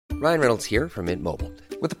Ryan Reynolds here from Mint Mobile.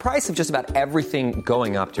 With the price of just about everything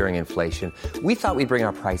going up during inflation, we thought we'd bring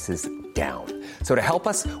our prices down. So to help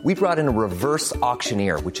us, we brought in a reverse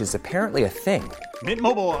auctioneer, which is apparently a thing. Mint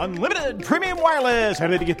Mobile Unlimited Premium Wireless. How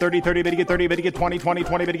to get 30, 30, bit to get 30, bit to get 20, 20,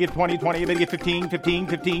 20, bit to get 20, 20, bit to get 15, 15,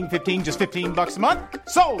 15, 15, just $15 a month?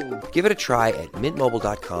 Sold! Give it a try at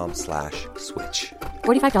mintmobile.com/switch.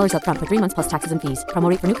 $45 up front for 3 months plus taxes and fees. Promo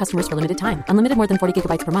rate for new customers for limited time. Unlimited more than 40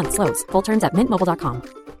 gigabytes per month. Slows full terms at mintmobile.com.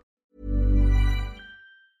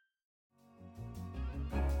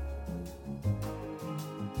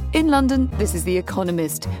 In London, this is The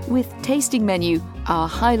Economist with Tasting Menu, our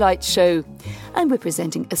highlight show. And we're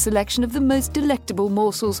presenting a selection of the most delectable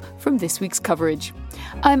morsels from this week's coverage.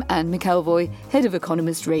 I'm Anne McElvoy, head of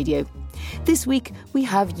Economist Radio. This week, we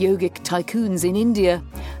have yogic tycoons in India,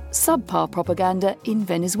 subpar propaganda in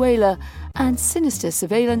Venezuela, and sinister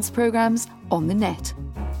surveillance programs on the net.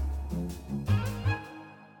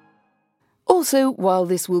 Also, while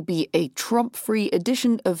this will be a Trump-free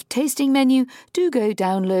edition of Tasting Menu, do go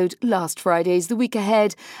download last Friday's The Week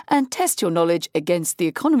Ahead and test your knowledge against The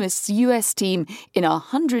Economist's US team in our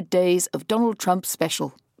 100 Days of Donald Trump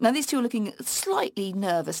special. Now, these two are looking slightly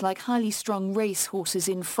nervous, like highly strung race horses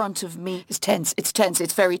in front of me. It's tense, it's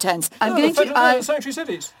very tense. Sanctuary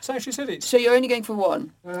Cities. So you're only going for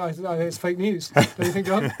one? It's fake news. Don't you think,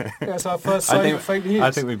 John? That's our first sign of fake news. I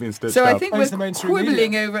think we've been stitched So up. I think we're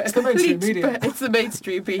quibbling over It's the mainstream media. It's the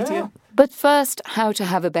mainstream media. Yeah. But first, how to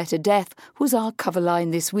have a better death was our cover line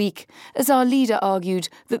this week, as our leader argued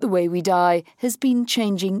that the way we die has been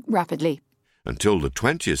changing rapidly. Until the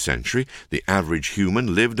 20th century, the average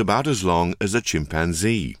human lived about as long as a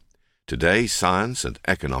chimpanzee. Today, science and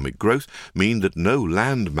economic growth mean that no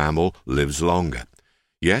land mammal lives longer.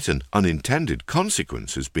 Yet an unintended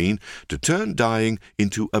consequence has been to turn dying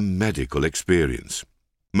into a medical experience.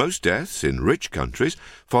 Most deaths in rich countries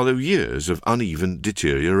follow years of uneven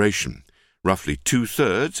deterioration. Roughly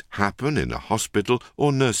 2/3 happen in a hospital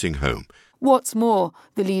or nursing home. What's more,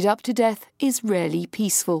 the lead up to death is rarely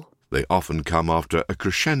peaceful. They often come after a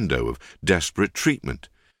crescendo of desperate treatment.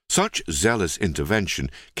 Such zealous intervention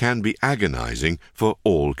can be agonizing for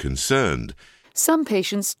all concerned. Some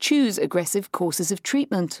patients choose aggressive courses of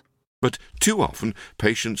treatment. But too often,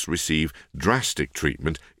 patients receive drastic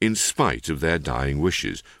treatment in spite of their dying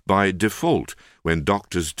wishes, by default, when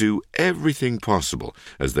doctors do everything possible,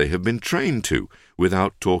 as they have been trained to,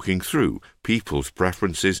 without talking through people's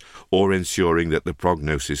preferences or ensuring that the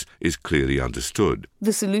prognosis is clearly understood.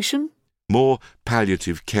 The solution? More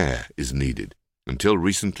palliative care is needed. Until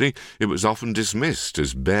recently, it was often dismissed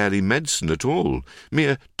as barely medicine at all,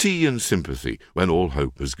 mere tea and sympathy when all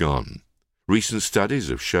hope was gone. Recent studies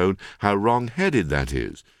have shown how wrong-headed that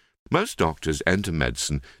is. Most doctors enter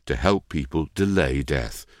medicine to help people delay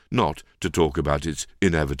death, not to talk about its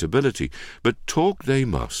inevitability, but talk they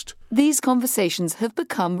must. These conversations have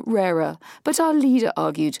become rarer, but our leader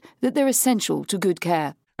argued that they're essential to good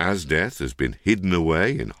care. As death has been hidden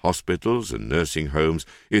away in hospitals and nursing homes,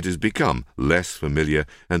 it has become less familiar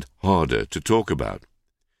and harder to talk about.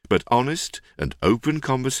 But honest and open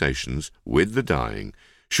conversations with the dying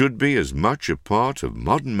should be as much a part of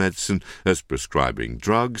modern medicine as prescribing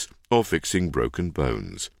drugs or fixing broken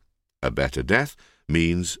bones. A better death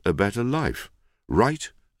means a better life, right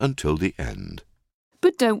until the end.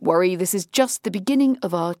 But don't worry, this is just the beginning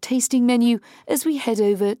of our tasting menu as we head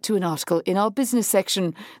over to an article in our business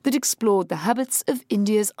section that explored the habits of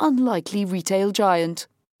India's unlikely retail giant.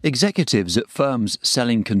 Executives at firms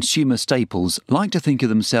selling consumer staples like to think of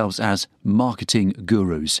themselves as marketing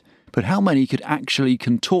gurus. But how many could actually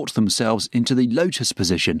contort themselves into the lotus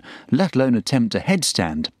position, let alone attempt a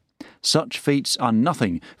headstand? Such feats are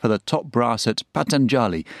nothing for the top brass at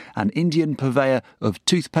Patanjali, an Indian purveyor of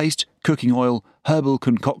toothpaste, cooking oil, herbal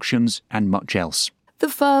concoctions and much else. The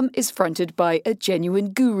firm is fronted by a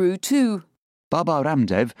genuine guru too. Baba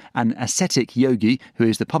Ramdev, an ascetic yogi who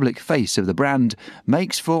is the public face of the brand,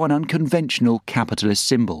 makes for an unconventional capitalist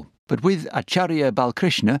symbol. But with Acharya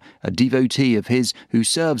Balkrishna, a devotee of his who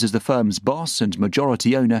serves as the firm's boss and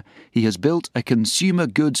majority owner, he has built a consumer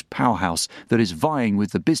goods powerhouse that is vying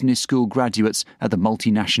with the business school graduates at the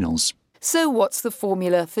multinationals. So what's the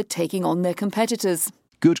formula for taking on their competitors?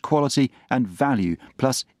 Good quality and value,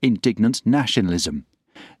 plus indignant nationalism.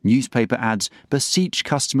 Newspaper ads beseech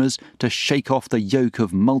customers to shake off the yoke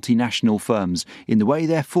of multinational firms in the way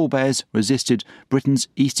their forebears resisted Britain's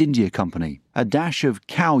East India Company. A dash of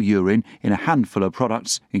cow urine in a handful of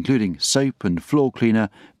products, including soap and floor cleaner,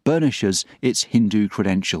 burnishes its Hindu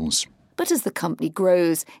credentials. but as the company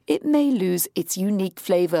grows, it may lose its unique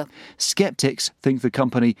flavour. Skeptics think the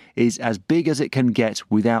company is as big as it can get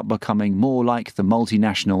without becoming more like the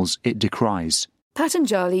multinationals it decries.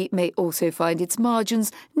 Patanjali may also find its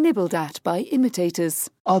margins nibbled at by imitators.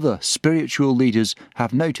 Other spiritual leaders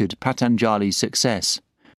have noted Patanjali's success.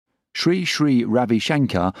 Sri Sri Ravi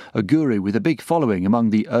Shankar, a guru with a big following among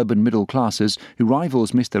the urban middle classes who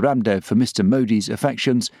rivals Mr. Ramdev for Mr. Modi's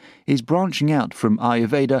affections, is branching out from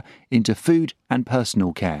Ayurveda into food and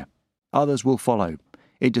personal care. Others will follow.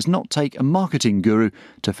 It does not take a marketing guru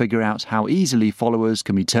to figure out how easily followers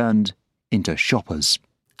can be turned into shoppers.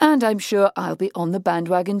 And I'm sure I'll be on the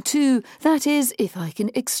bandwagon too. That is, if I can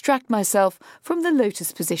extract myself from the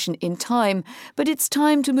lotus position in time. But it's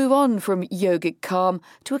time to move on from yogic calm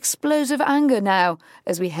to explosive anger now,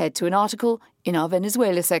 as we head to an article in our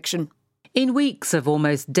Venezuela section. In weeks of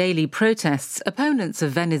almost daily protests, opponents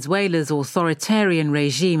of Venezuela's authoritarian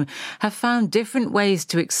regime have found different ways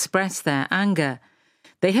to express their anger.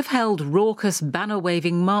 They have held raucous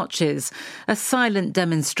banner-waving marches, a silent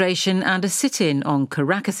demonstration and a sit-in on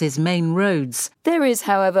Caracas's main roads. There is,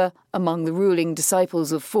 however, among the ruling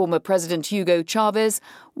disciples of former President Hugo Chavez,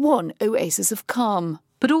 one oasis of calm.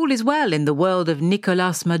 But all is well in the world of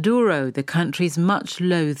Nicolás Maduro, the country's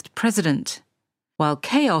much-loathed president. While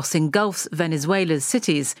chaos engulfs Venezuela's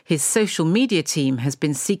cities, his social media team has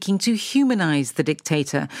been seeking to humanise the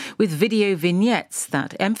dictator with video vignettes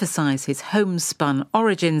that emphasise his homespun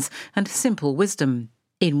origins and simple wisdom.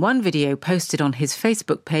 In one video posted on his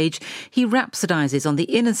Facebook page, he rhapsodises on the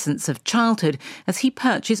innocence of childhood as he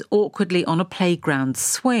perches awkwardly on a playground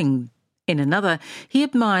swing. In another, he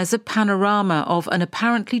admires a panorama of an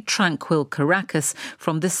apparently tranquil Caracas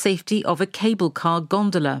from the safety of a cable car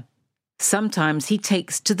gondola. Sometimes he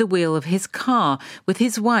takes to the wheel of his car with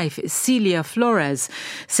his wife Celia Flores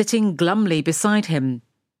sitting glumly beside him.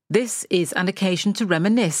 This is an occasion to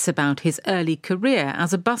reminisce about his early career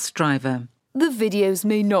as a bus driver. The videos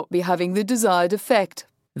may not be having the desired effect.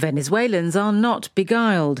 Venezuelans are not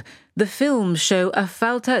beguiled. The films show a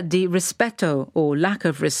falta de respeto, or lack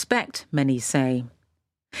of respect, many say.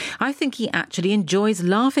 I think he actually enjoys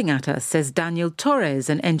laughing at us, says Daniel Torres,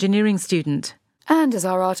 an engineering student. And as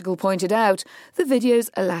our article pointed out, the videos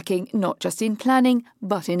are lacking not just in planning,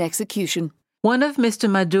 but in execution. One of Mr.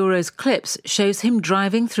 Maduro's clips shows him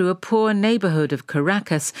driving through a poor neighbourhood of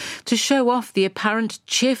Caracas to show off the apparent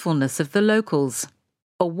cheerfulness of the locals.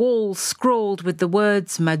 A wall scrawled with the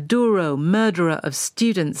words "Maduro, murderer of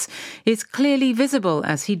students" is clearly visible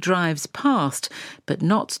as he drives past, but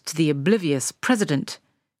not to the oblivious president.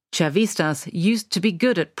 Chavistas used to be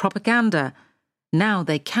good at propaganda. Now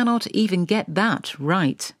they cannot even get that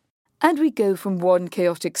right. And we go from one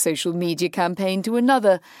chaotic social media campaign to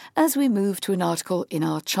another as we move to an article in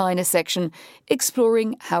our China section,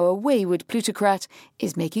 exploring how a wayward plutocrat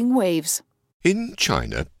is making waves. In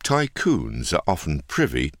China, tycoons are often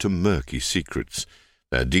privy to murky secrets.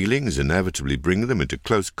 Their dealings inevitably bring them into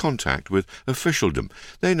close contact with officialdom.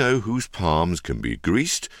 They know whose palms can be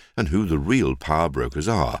greased and who the real power brokers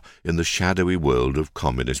are in the shadowy world of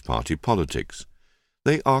Communist Party politics.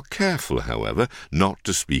 They are careful, however, not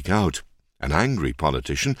to speak out. An angry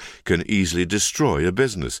politician can easily destroy a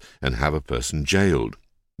business and have a person jailed.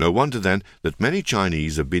 No wonder, then, that many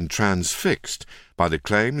Chinese have been transfixed by the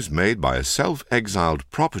claims made by a self-exiled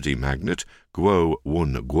property magnate, Guo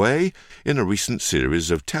Wengui, in a recent series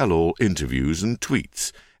of tell-all interviews and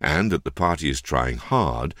tweets, and that the party is trying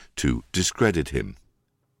hard to discredit him.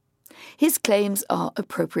 His claims are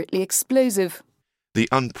appropriately explosive. The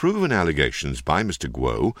unproven allegations by Mr.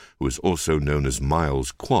 Guo, who is also known as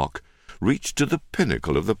Miles Kwok, reached to the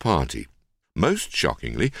pinnacle of the party. Most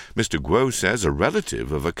shockingly, Mr. Guo says a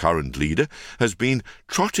relative of a current leader has been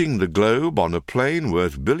trotting the globe on a plane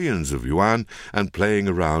worth billions of yuan and playing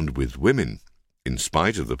around with women, in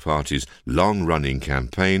spite of the party's long-running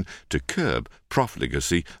campaign to curb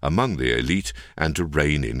profligacy among the elite and to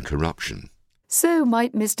rein in corruption. So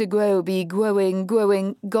might Mr. Guo be growing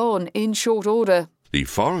gone in short order? The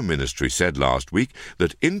Foreign Ministry said last week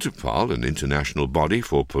that Interpol, an international body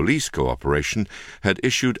for police cooperation, had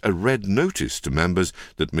issued a red notice to members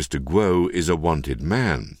that Mr. Guo is a wanted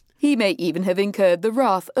man. He may even have incurred the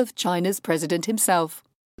wrath of China's president himself.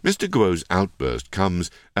 Mr. Guo's outburst comes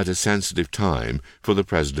at a sensitive time for the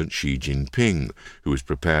President Xi Jinping, who is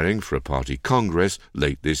preparing for a party congress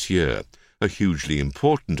late this year, a hugely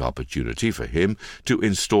important opportunity for him to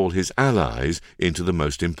install his allies into the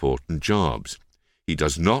most important jobs. He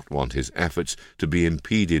does not want his efforts to be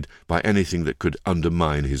impeded by anything that could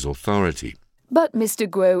undermine his authority. But Mr.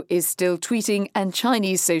 Guo is still tweeting and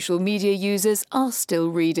Chinese social media users are still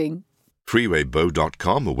reading.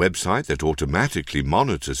 FreeWeibo.com, a website that automatically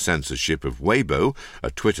monitors censorship of Weibo, a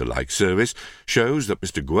Twitter-like service, shows that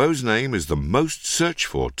Mr. Guo's name is the most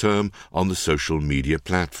searched-for term on the social media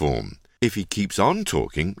platform. If he keeps on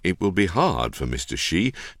talking, it will be hard for Mr.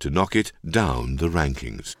 Xi to knock it down the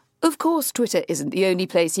rankings. Of course, Twitter isn't the only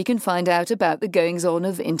place you can find out about the goings-on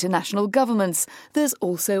of international governments. There's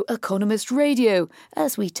also Economist Radio,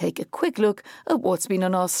 as we take a quick look at what's been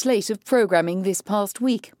on our slate of programming this past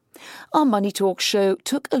week. Our Money Talk show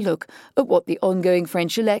took a look at what the ongoing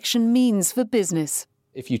French election means for business.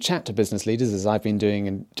 If you chat to business leaders, as I've been doing,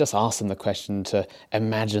 and just ask them the question to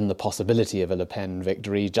imagine the possibility of a Le Pen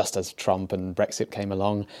victory, just as Trump and Brexit came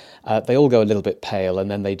along, they all go a little bit pale,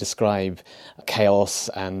 and then they describe chaos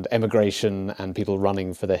and emigration and people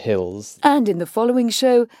running for the hills. And in the following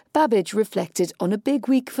show, Babbage reflected on a big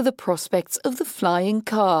week for the prospects of the flying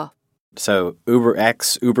car. So Uber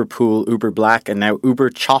X, Uber Pool, Uber Black, and now Uber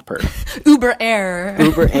Chopper. Uber Air.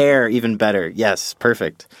 Uber Air, even better. Yes,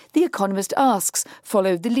 perfect. The Economist Asks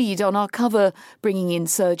followed the lead on our cover, bringing in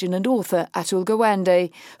surgeon and author Atul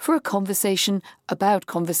Gawande for a conversation about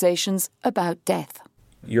conversations about death.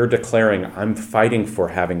 You're declaring, I'm fighting for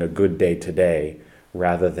having a good day today,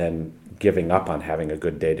 rather than giving up on having a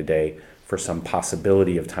good day today for some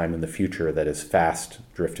possibility of time in the future that is fast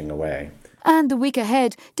drifting away. And the week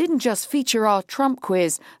ahead didn't just feature our Trump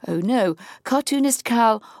quiz. Oh no, cartoonist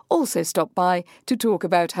Cal also stopped by to talk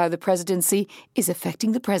about how the presidency is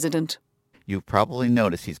affecting the president. You've probably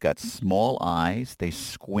noticed he's got small eyes. They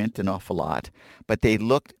squint an awful lot, but they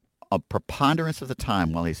look a preponderance of the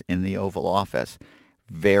time while he's in the Oval Office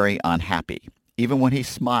very unhappy. Even when he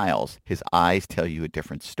smiles, his eyes tell you a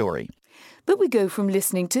different story. But we go from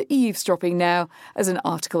listening to eavesdropping now, as an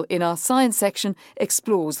article in our science section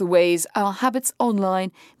explores the ways our habits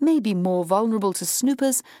online may be more vulnerable to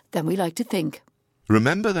snoopers than we like to think.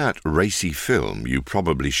 Remember that racy film you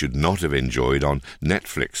probably should not have enjoyed on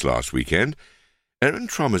Netflix last weekend? Erin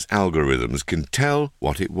Trommer's algorithms can tell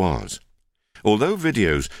what it was. Although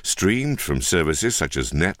videos streamed from services such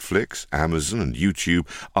as Netflix, Amazon and YouTube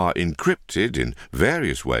are encrypted in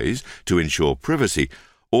various ways to ensure privacy,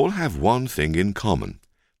 all have one thing in common.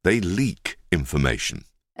 They leak information.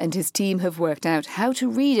 And his team have worked out how to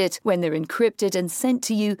read it. When they're encrypted and sent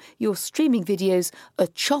to you, your streaming videos are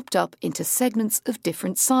chopped up into segments of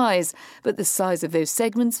different size. But the size of those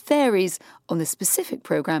segments varies on the specific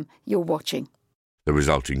programme you're watching. The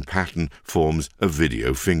resulting pattern forms a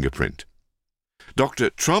video fingerprint. Dr.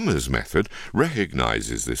 Trommer's method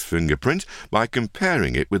recognizes this fingerprint by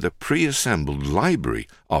comparing it with a pre-assembled library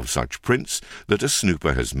of such prints that a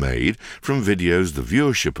snooper has made from videos the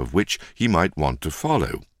viewership of which he might want to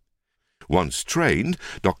follow. Once trained,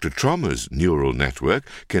 Dr. Trommer's neural network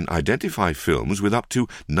can identify films with up to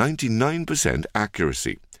 99%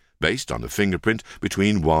 accuracy, based on a fingerprint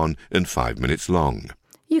between 1 and 5 minutes long.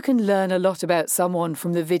 You can learn a lot about someone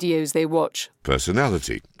from the videos they watch.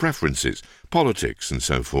 Personality, preferences, politics and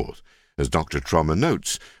so forth. As Dr. Trommer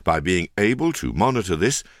notes, by being able to monitor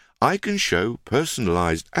this, I can show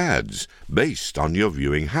personalised ads based on your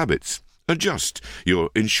viewing habits, adjust your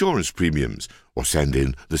insurance premiums, or send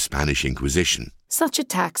in the Spanish Inquisition. Such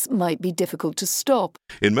attacks might be difficult to stop.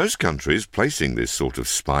 In most countries, placing this sort of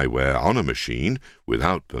spyware on a machine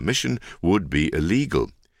without permission would be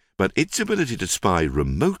illegal. But its ability to spy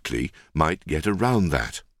remotely might get around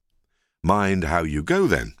that. Mind how you go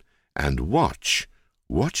then, and watch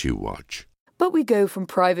what you watch. But we go from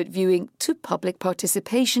private viewing to public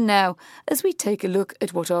participation now, as we take a look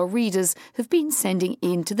at what our readers have been sending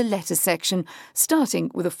in to the letter section,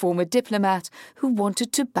 starting with a former diplomat who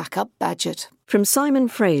wanted to back up Badgett. From Simon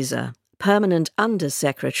Fraser, Permanent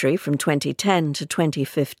Under-Secretary from 2010 to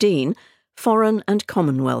 2015, Foreign and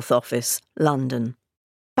Commonwealth Office, London.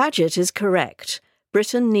 Badgett is correct.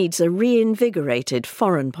 Britain needs a reinvigorated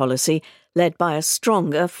foreign policy led by a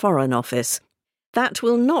stronger Foreign Office. That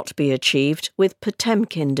will not be achieved with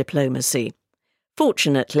Potemkin diplomacy.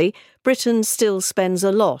 Fortunately, Britain still spends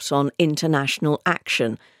a lot on international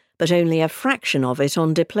action, but only a fraction of it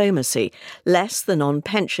on diplomacy, less than on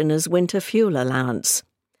pensioners' winter fuel allowance.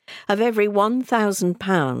 Of every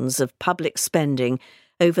 £1,000 of public spending,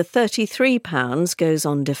 over £33 goes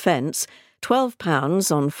on defence,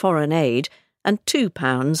 £12 on foreign aid and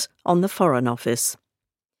 £2 on the Foreign Office.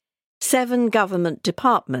 7 government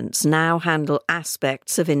departments now handle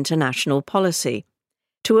aspects of international policy.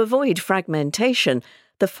 To avoid fragmentation,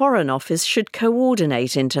 the Foreign Office should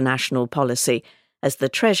coordinate international policy, as the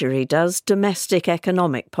Treasury does domestic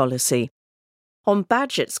economic policy. On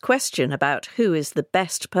Badgett's question about who is the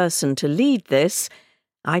best person to lead this,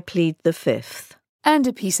 I plead the fifth. And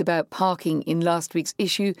a piece about parking in last week's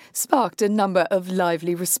issue sparked a number of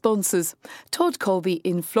lively responses. Todd Colby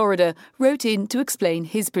in Florida wrote in to explain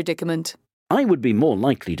his predicament. I would be more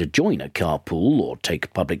likely to join a carpool or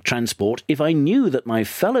take public transport if I knew that my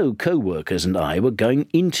fellow co-workers and I were going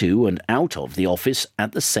into and out of the office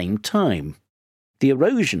at the same time. The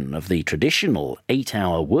erosion of the traditional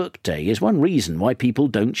 8-hour workday is one reason why people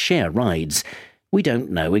don't share rides. We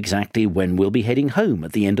don't know exactly when we'll be heading home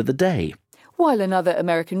at the end of the day. While another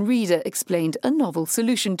American reader explained a novel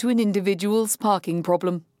solution to an individual's parking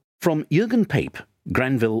problem. From Jürgen Pape,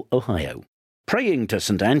 Granville, Ohio. Praying to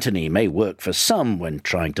St. Anthony may work for some when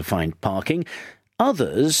trying to find parking.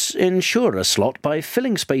 Others ensure a slot by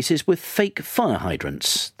filling spaces with fake fire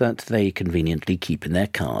hydrants that they conveniently keep in their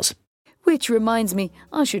cars. Which reminds me,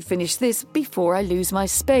 I should finish this before I lose my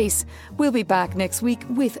space. We'll be back next week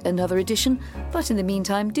with another edition, but in the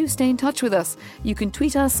meantime, do stay in touch with us. You can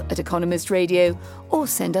tweet us at Economist Radio or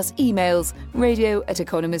send us emails,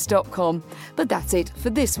 radio@economist.com. But that's it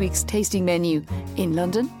for this week's tasting menu. In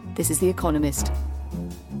London, this is The Economist.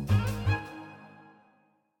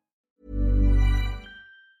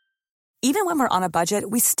 Even when we're on a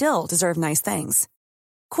budget, we still deserve nice things.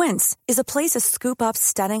 Quince is a place to scoop up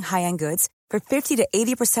stunning high-end goods for 50 to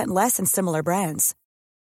 80% less than similar brands.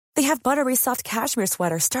 They have buttery soft cashmere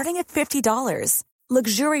sweaters starting at $50,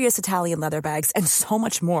 luxurious Italian leather bags, and so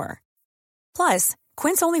much more. Plus,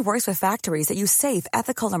 Quince only works with factories that use safe,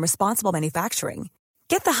 ethical, and responsible manufacturing.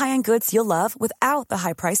 Get the high-end goods you'll love without the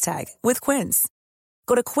high price tag with Quince.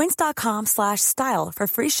 Go to quince.com/style for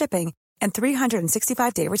free shipping and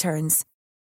 365-day returns.